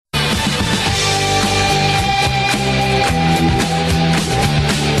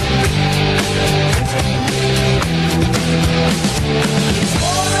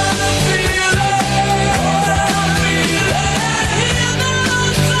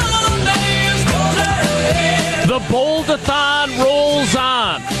Bold-A-Thon rolls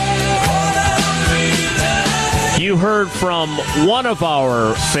on. You heard from one of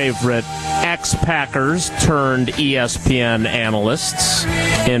our favorite ex-Packers turned ESPN analysts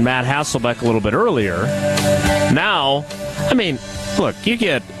in Matt Hasselbeck a little bit earlier. Now, I mean, look, you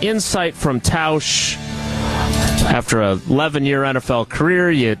get insight from Tausch after an 11-year NFL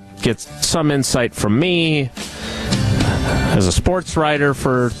career. You get some insight from me as a sports writer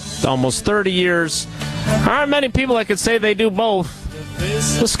for almost 30 years. There aren't many people that could say they do both.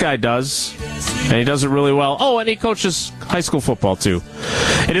 This guy does, and he does it really well. Oh, and he coaches high school football, too.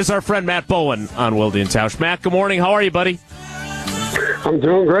 It is our friend Matt Bowen on Wilde Tausch. Matt, good morning. How are you, buddy? I'm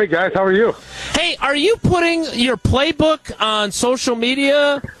doing great, guys. How are you? Hey, are you putting your playbook on social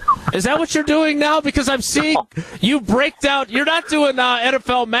media? Is that what you're doing now? Because I'm seeing you break down. You're not doing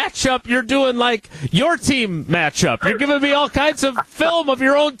NFL matchup. You're doing, like, your team matchup. You're giving me all kinds of film of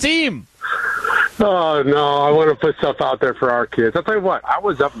your own team. Oh, no, I want to put stuff out there for our kids. I'll tell you what, I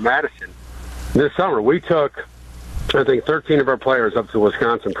was up in Madison this summer. We took, I think, 13 of our players up to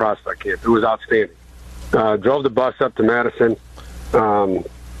Wisconsin prospect camp. It was outstanding. Drove the bus up to Madison. Got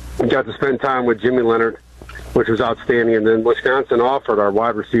to spend time with Jimmy Leonard, which was outstanding. And then Wisconsin offered our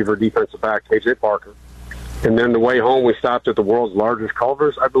wide receiver, defensive back, A.J. Parker. And then the way home, we stopped at the world's largest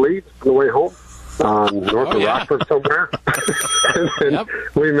Culver's, I believe, on the way home. North of Rockford somewhere. And then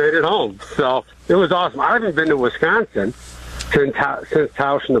we made it home. So it was awesome. I haven't been to Wisconsin since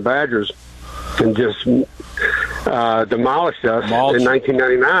Tausch and the Badgers and just demolished us in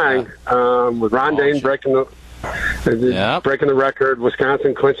 1999 with Ron Dane breaking the record,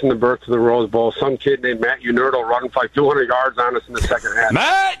 Wisconsin clinching the berth to the Rose Bowl. Some kid named Matt Unerdo running for like 200 yards on us in the second half.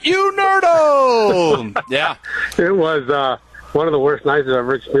 Matt Unerdo! Yeah. It was one of the worst nights I've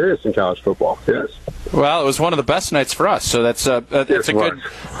ever experienced in college football, yes. Well, it was one of the best nights for us, so that's a good...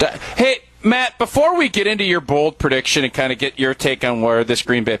 Hey, Matt, before we get into your bold prediction and kind of get your take on where this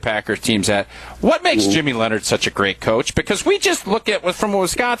Green Bay Packers team's at, what makes Jimmy Leonard such a great coach? Because we just look at, from a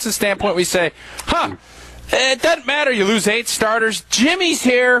Wisconsin standpoint, we say, it doesn't matter. You lose 8 starters. Jimmy's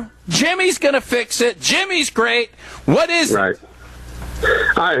here. Jimmy's going to fix it. Jimmy's great. What is it?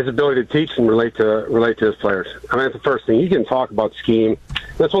 His ability to teach and relate to his players. I mean, that's the first thing. You can talk about scheme.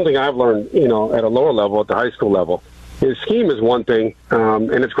 That's one thing I've learned, at a lower level, at the high school level. Is scheme is one thing,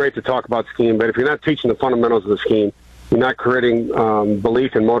 and it's great to talk about scheme, but if you're not teaching the fundamentals of the scheme, you're not creating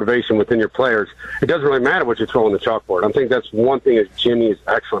belief and motivation within your players, it doesn't really matter what you throw on the chalkboard. I think that's one thing that Jimmy is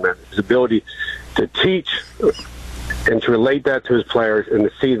excellent at, his ability to teach and to relate that to his players and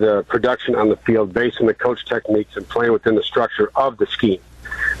to see the production on the field based on the coach techniques and playing within the structure of the scheme.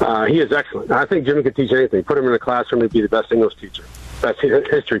 He is excellent. I think Jimmy could teach anything. Put him in a classroom, he'd be the best English teacher, best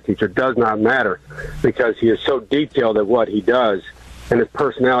history teacher. Does not matter because he is so detailed at what he does, and his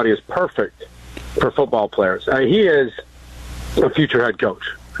personality is perfect for football players. He is a future head coach.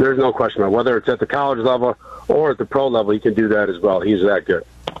 There's no question about it. Whether it's at the college level or at the pro level, he can do that as well. He's that good.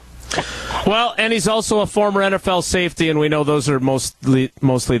 Well, and he's also a former NFL safety, and we know those are mostly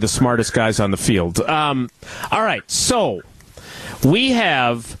the smartest guys on the field. All right, so we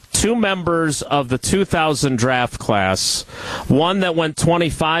have 2 members of the 2000 draft class, one that went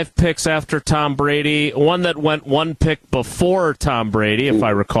 25 picks after Tom Brady, one that went 1 pick before Tom Brady, if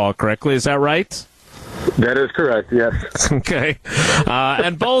I recall correctly. Is that right? That is correct, yes. Okay.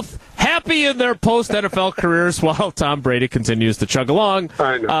 And both happy in their post-NFL careers while Tom Brady continues to chug along,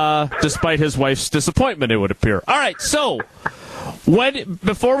 despite his wife's disappointment, it would appear. All right, so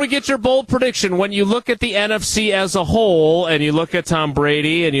before we get your bold prediction, when you look at the NFC as a whole and you look at Tom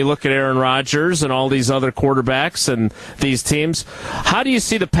Brady and you look at Aaron Rodgers and all these other quarterbacks and these teams, how do you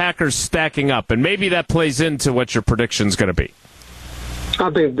see the Packers stacking up? And maybe that plays into what your prediction's going to be. I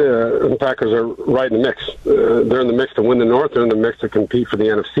think the Packers are right in the mix. They're in the mix to win the North. They're in the mix to compete for the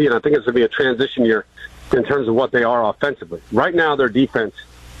NFC. And I think it's going to be a transition year in terms of what they are offensively. Right now, their defense,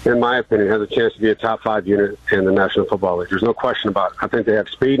 in my opinion, has a chance to be a top 5 unit in the National Football League. There's no question about it. I think they have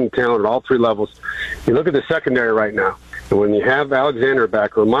speed and talent at all 3 levels. You look at the secondary right now, and when you have Alexander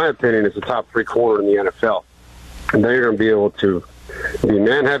back, who in my opinion is the top 3 corner in the NFL, and they're going to be able to be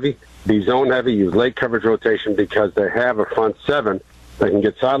man-heavy, be zone-heavy, use late coverage rotation because they have a front 7 that can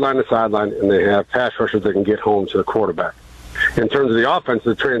get sideline to sideline, and they have pass rushers that can get home to the quarterback. In terms of the offense,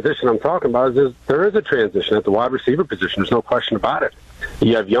 the transition I'm talking about is there is a transition at the wide receiver position. There's no question about it.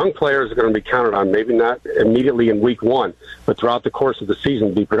 You have young players that are going to be counted on, maybe not immediately in week 1, but throughout the course of the season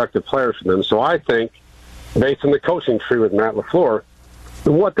to be productive players for them. So I think, based on the coaching tree with Matt LaFleur,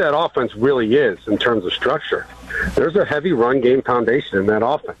 what that offense really is in terms of structure, there's a heavy run game foundation in that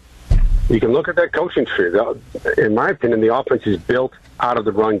offense. You can look at that coaching tree. In my opinion, the offense is built out of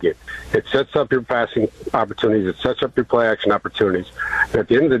the run game. It sets up your passing opportunities. It sets up your play action opportunities. And at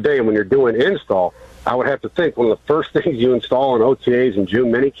the end of the day, when you're doing install, I would have to think one of the first things you install in OTAs and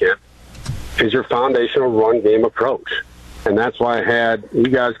June minicamp is your foundational run game approach. And that's why I had you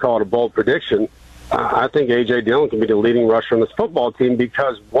guys call it a bold prediction. I think A.J. Dillon can be the leading rusher on this football team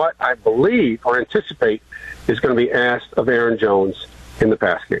because what I believe or anticipate is going to be asked of Aaron Jones in the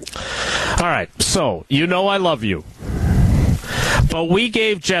pass game. All right, so you know I love you. But we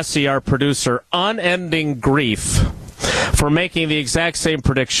gave Jesse, our producer, unending grief for making the exact same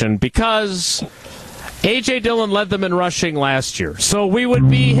prediction because A.J. Dillon led them in rushing last year. So we would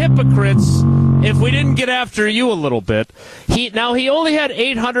be hypocrites if we didn't get after you a little bit. He only had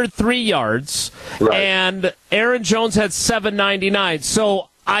 803 yards, right, and Aaron Jones had 799. So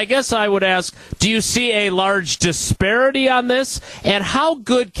I guess I would ask, do you see a large disparity on this? And how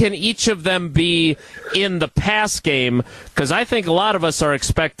good can each of them be in the pass game? Because I think a lot of us are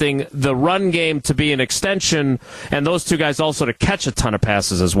expecting the run game to be an extension and those two guys also to catch a ton of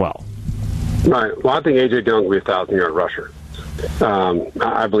passes as well. Right. Well, I think A.J. Dillon will be a 1,000-yard rusher.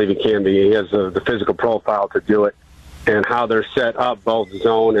 I believe he can be. He has the physical profile to do it, and how they're set up, both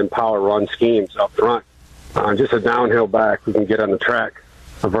zone and power run schemes up front. Just a downhill back who can get on the track,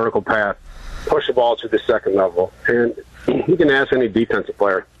 a vertical path, push the ball to the second level. And you can ask any defensive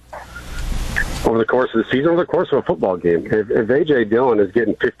player over the course of the season, over the course of a football game, if A.J. Dillon is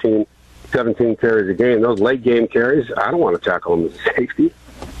getting 15, 17 carries a game, those late game carries, I don't want to tackle him as a safety.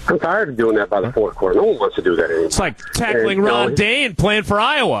 I'm tired of doing that by the fourth quarter. No one wants to do that anymore. It's like tackling Ron Dane playing for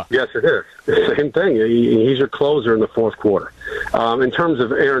Iowa. Yes, it is. The same thing. He's your closer in the fourth quarter. In terms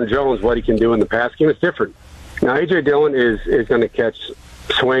of Aaron Jones, what he can do in the pass game, it's different. Now, A.J. Dillon is going to catch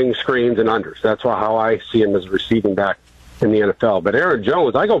swing, screens, and unders. That's how I see him as a receiving back in the NFL. But Aaron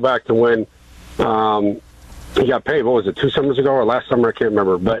Jones, I go back to when he got paid. What was it, 2 summers ago or last summer? I can't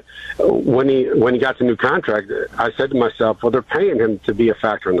remember. But when he got the new contract, I said to myself, well, they're paying him to be a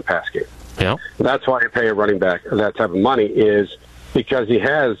factor in the pass game. Yeah. That's why you pay a running back that type of money, is because he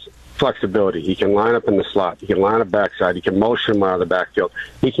has flexibility. He can line up in the slot. He can line up backside. He can motion out of the backfield.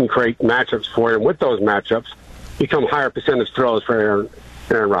 He can create matchups for you. And with those matchups, become higher percentage throws for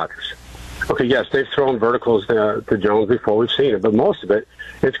Aaron Rodgers. Okay, yes, they've thrown verticals to Jones before. We've seen it. But most of it,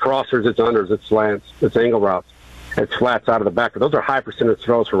 it's crossers, it's unders, it's slants, it's angle routes, it's flats out of the back. But those are high percentage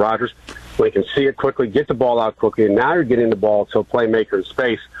throws for Rodgers. We can see it quickly, get the ball out quickly, and now you're getting the ball to a playmaker in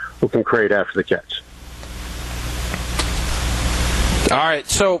space who can create after the catch. All right,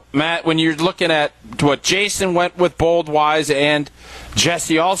 so, Matt, when you're looking at what Jason went with bold-wise and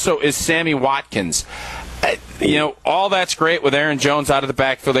Jesse also is Sammy Watkins. All that's great with Aaron Jones out of the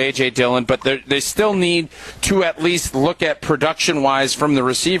backfield, A.J. Dillon, but they still need to at least look at production-wise from the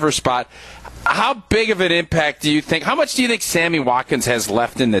receiver spot. How big of an impact do you think? How much do you think Sammy Watkins has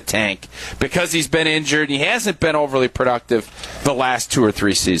left in the tank? Because he's been injured, and he hasn't been overly productive the last 2 or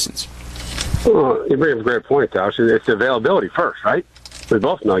 3 seasons. Well, you bring up a great point, Tausch. It's availability first, right? We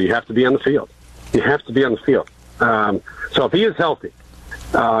both know you have to be on the field. You have to be on the field. So if he is healthy,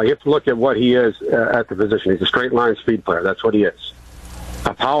 you have to look at what he is at the position. He's a straight-line speed player. That's what he is.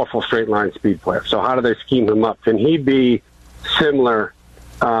 A powerful straight-line speed player. So how do they scheme him up? Can he be similar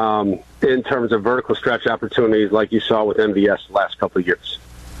in terms of vertical stretch opportunities like you saw with MVS the last couple of years?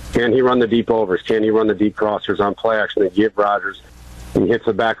 Can he run the deep overs? Can he run the deep crossers on play action and give Rodgers? He hits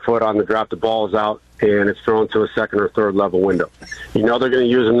the back foot on the drop. The ball is out, and it's thrown to a second or third level window. They're going to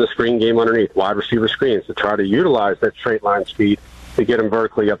use him in the screen game underneath, wide receiver screens, to try to utilize that straight-line speed to get him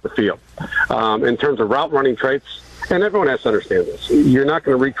vertically up the field. In terms of route running traits, and everyone has to understand this, you're not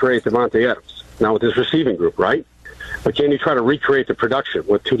going to recreate Devontae Adams now with his receiving group, right? But can you try to recreate the production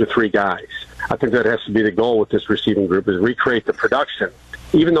with 2 to 3 guys? I think that has to be the goal with this receiving group, is recreate the production.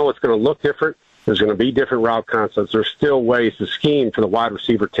 Even though it's going to look different, there's going to be different route concepts. There's still ways to scheme for the wide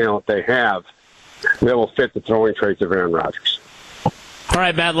receiver talent they have that will fit the throwing traits of Aaron Rodgers. All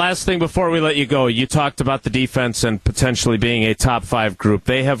right, Matt, last thing before we let you go. You talked about the defense and potentially being a top 5 group.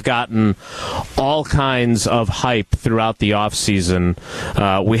 They have gotten all kinds of hype throughout the offseason.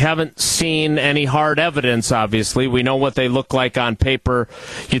 We haven't seen any hard evidence, obviously. We know what they look like on paper.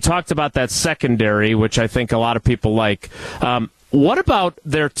 You talked about that secondary, which I think a lot of people like. What about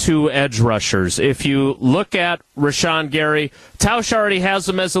their 2 edge rushers? If you look at Rashawn Gary, Tausch already has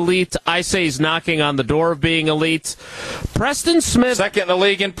him as elite. I say he's knocking on the door of being elite. Preston Smith. Second in the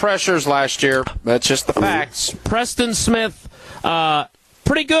league in pressures last year. That's just the facts. Preston Smith,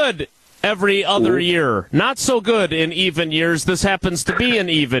 pretty good every other year. Not so good in even years. This happens to be an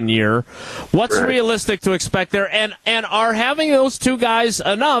even year. What's realistic to expect there? And are having those two guys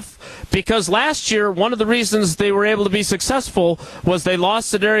enough? Because last year, one of the reasons they were able to be successful was they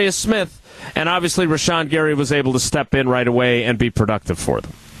lost Zadarius Smith, and obviously Rashawn Gary was able to step in right away and be productive for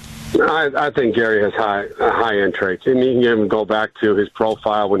them. I think Gary has high-end traits. I mean, you can even go back to his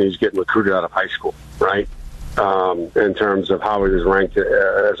profile when he was getting recruited out of high school, right? In terms of how he was ranked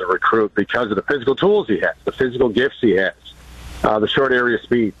as a recruit because of the physical tools he has, the physical gifts he has, the short area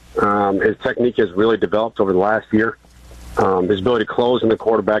speed. His technique has really developed over the last year. His ability to close in the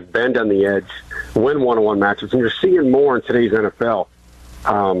quarterback, bend on the edge, win one-on-one matchups. And you're seeing more in today's NFL.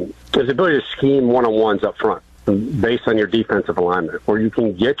 His ability to scheme one-on-ones up front based on your defensive alignment, where you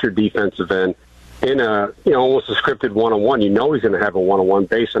can get your defensive end in a, almost a scripted one-on-one. You know he's going to have a one-on-one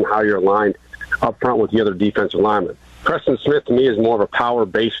based on how you're aligned up front with the other defensive linemen. Preston Smith, to me, is more of a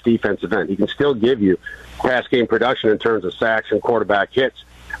power-based defensive end. He can still give you pass game production in terms of sacks and quarterback hits.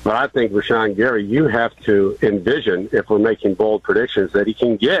 But I think Rashawn Gary, you have to envision, if we're making bold predictions, that he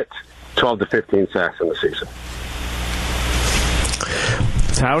can get 12 to 15 sacks in the season.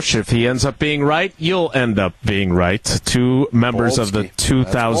 Tausch, if he ends up being right, you'll end up being right. Two members of the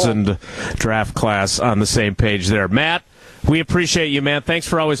 2000 draft class on the same page there. Matt, we appreciate you, man. Thanks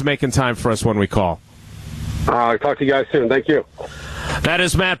for always making time for us when we call. I'll talk to you guys soon. Thank you. That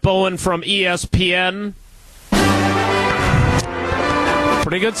is Matt Bowen from ESPN.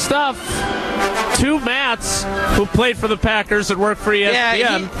 Pretty good stuff. Two Matts who played for the Packers and worked for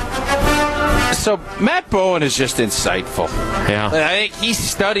ESPN. So Matt Bowen is just insightful. Yeah. I think he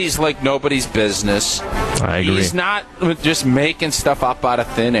studies like nobody's business. I agree. He's not just making stuff up out of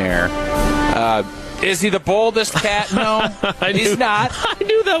thin air. Is he the boldest cat? No, he's not. I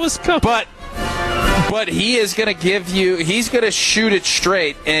knew that was coming. But he is going to give you, he's going to shoot it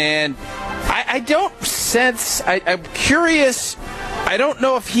straight. And I don't sense, I'm curious, I don't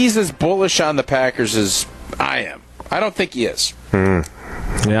know if he's as bullish on the Packers as I am. I don't think he is.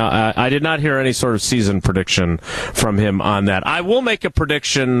 Yeah, I did not hear any sort of season prediction from him on that. I will make a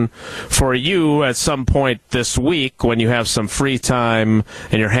prediction for you at some point this week when you have some free time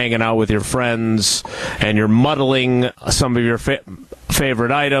and you're hanging out with your friends and you're muddling some of your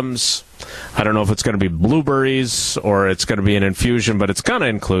favorite items. I don't know if it's going to be blueberries or it's going to be an infusion, but it's going to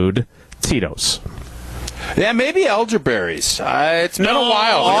include Tito's. Yeah, maybe elderberries. It's been a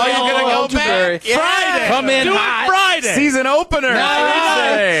while. Oh, you're going to go elderberry. Yeah. Friday. Come in do hot. It Friday. Season opener.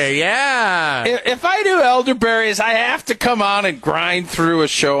 Friday. Yeah. If I do elderberries, I have to come on and grind through a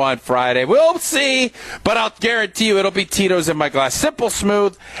show on Friday. We'll see, but I'll guarantee you it'll be Tito's in my glass. Simple,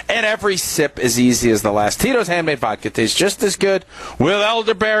 smooth, and every sip as easy as the last. Tito's handmade vodka tastes just as good with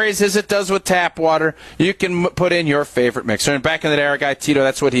elderberries as it does with tap water. You can put in your favorite mixer. And back in the day, our guy Tito,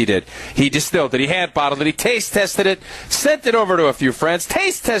 that's what he did. He distilled it. He hand bottled it. He taste tested it, sent it over to a few friends,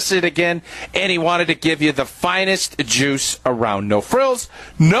 taste tested it again, and he wanted to give you the finest juice around. No frills,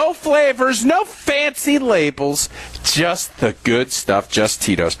 no flavors, no fancy labels, just the good stuff, just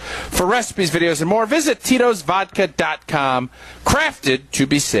Tito's. For recipes, videos, and more, visit Tito'sVodka.com. Crafted to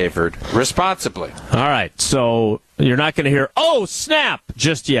be savored responsibly. All right, so you're not going to hear, oh, snap,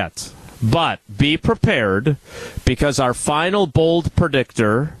 just yet. But be prepared because our final bold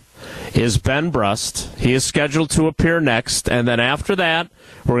predictor is Ben Brust. He is scheduled to appear next, and then after that,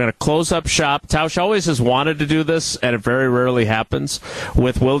 we're going to close up shop. Tausch always has wanted to do this, and it very rarely happens,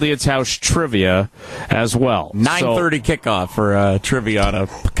 with Wilde Tausch trivia as well. 9:30 kickoff for trivia on a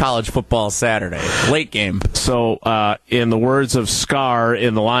college football Saturday. Late game. So, in the words of Scar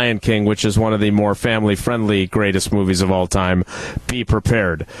in The Lion King, which is one of the more family-friendly greatest movies of all time, be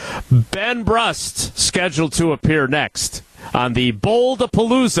prepared. Ben Brust scheduled to appear next on the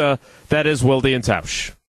Bold-A-Palooza that is Wilde and Tausch.